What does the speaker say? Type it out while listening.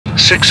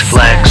6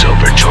 Flags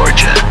over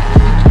Georgia.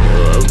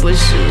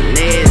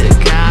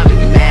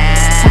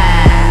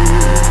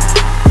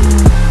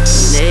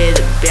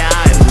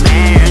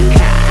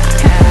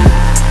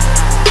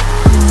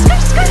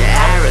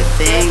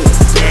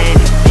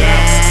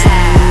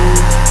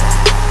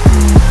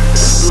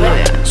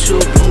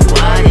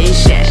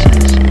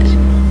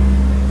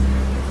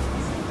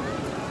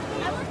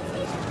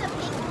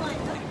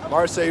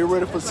 Marcia, you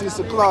ready for 6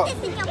 o'clock?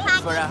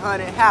 For the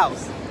haunted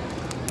house.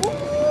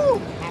 Woo!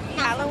 Happy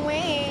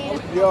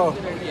Halloween. Yo.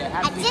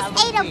 I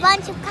just ate a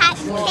bunch of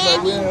cotton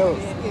candy.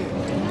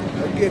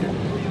 Let's get it.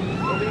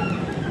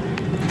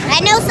 I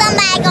know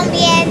somebody gonna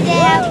be in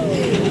there.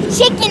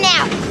 Chicken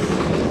out.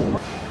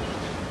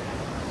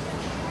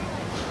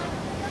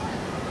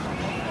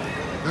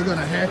 They're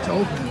gonna hatch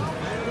open.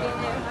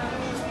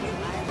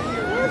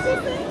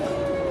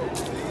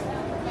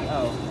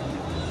 Oh.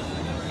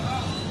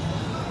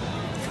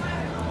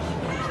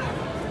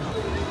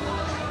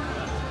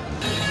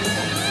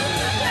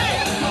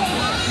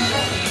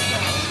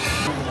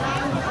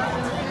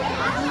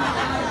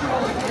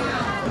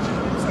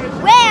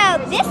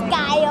 This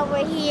guy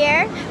over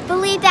here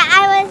believed that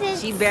I was his...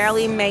 She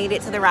barely made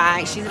it to the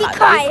ride. She's about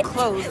this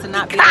close to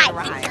not being on the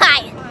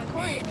ride.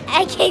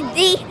 I can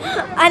see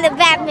on the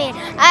Batman.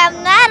 I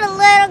am not a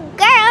little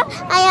girl.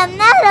 I am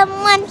not a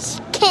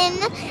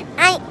munchkin.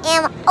 I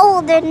am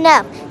old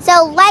enough.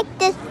 So like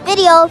this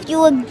video if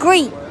you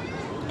agree.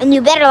 And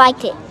you better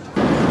like it.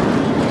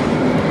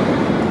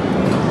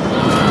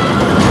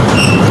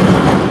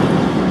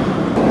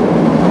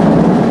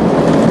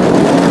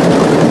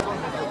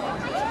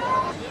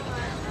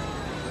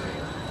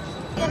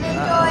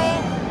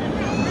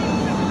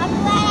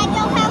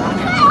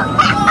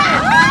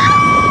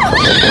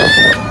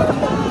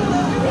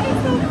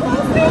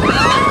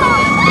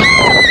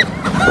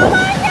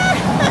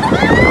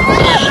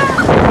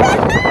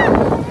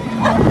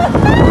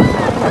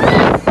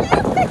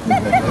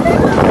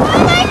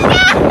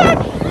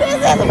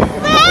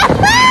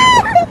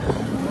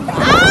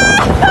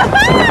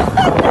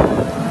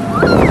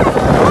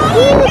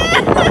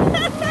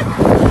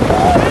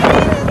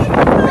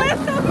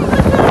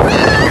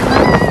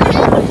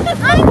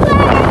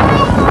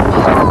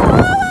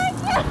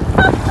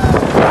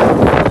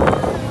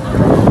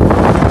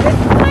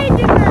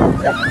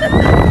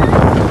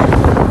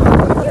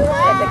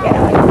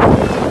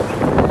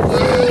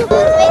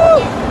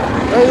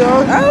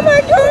 Oh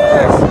my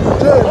gosh!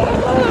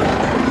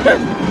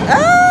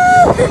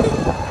 Oh!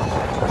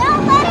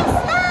 Don't let it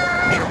stop!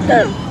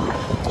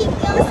 Keep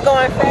going. It's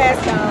going fast,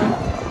 y'all.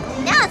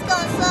 Now it's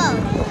going slow.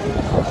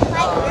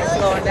 Like It's really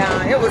slowing down.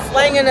 It was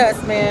slinging us,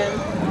 man.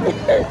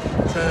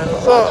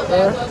 What's up,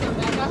 man? I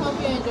hope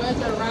you enjoyed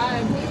your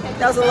ride.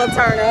 That was a little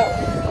turn up.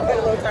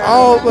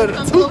 Oh, but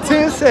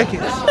 10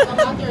 seconds. Come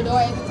out your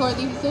door and toward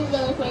these two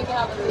buildings so you can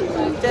have a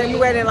seat. Then you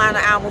waited in line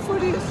an hour for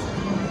this.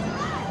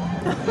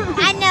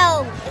 I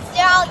know. It's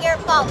all your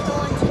fault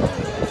going to do this.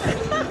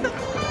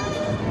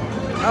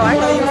 Oh, I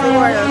know you was a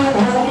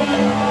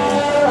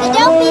And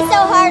don't be so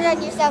hard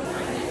on yourself.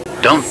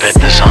 Don't pet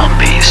the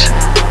zombies.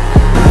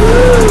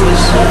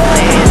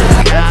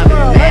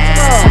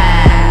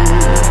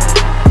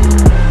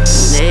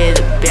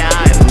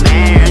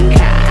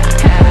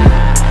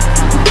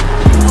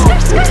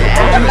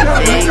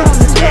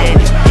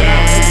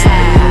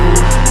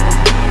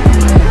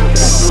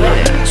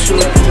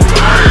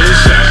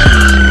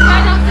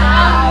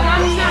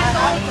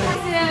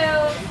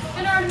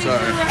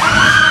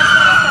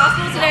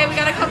 Today we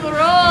got a couple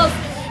rules.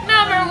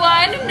 Number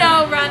 1,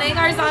 no running.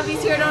 Our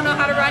zombies here don't know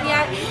how to run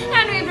yet,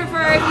 and we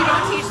prefer if you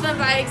don't teach them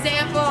by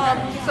example.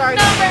 Sorry.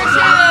 Number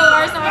 2,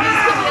 our zombies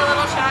can be a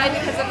little shy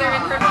because of their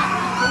imperfect.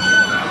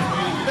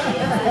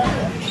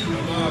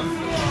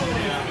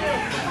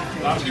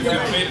 A lot of people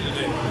haven't made it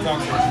today.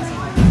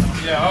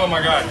 Yeah, oh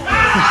my God.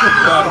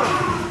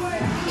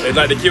 They'd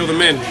like to kill the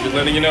men, just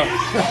letting you know. They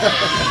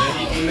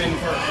eat the men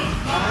first.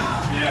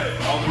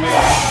 Yeah, all the men.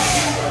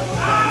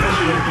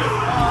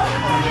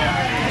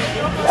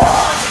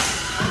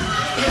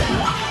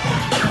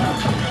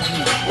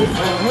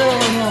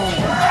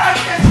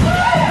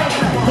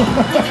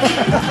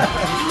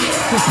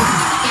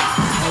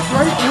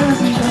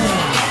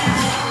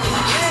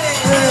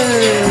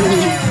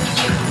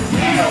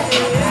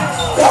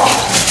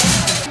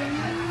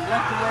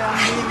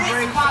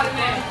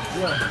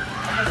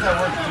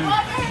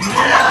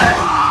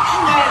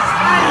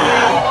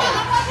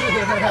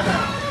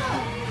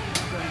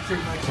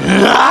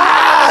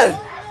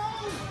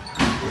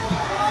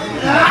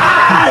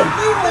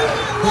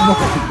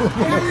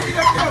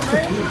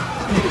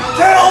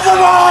 Get over the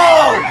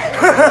wall!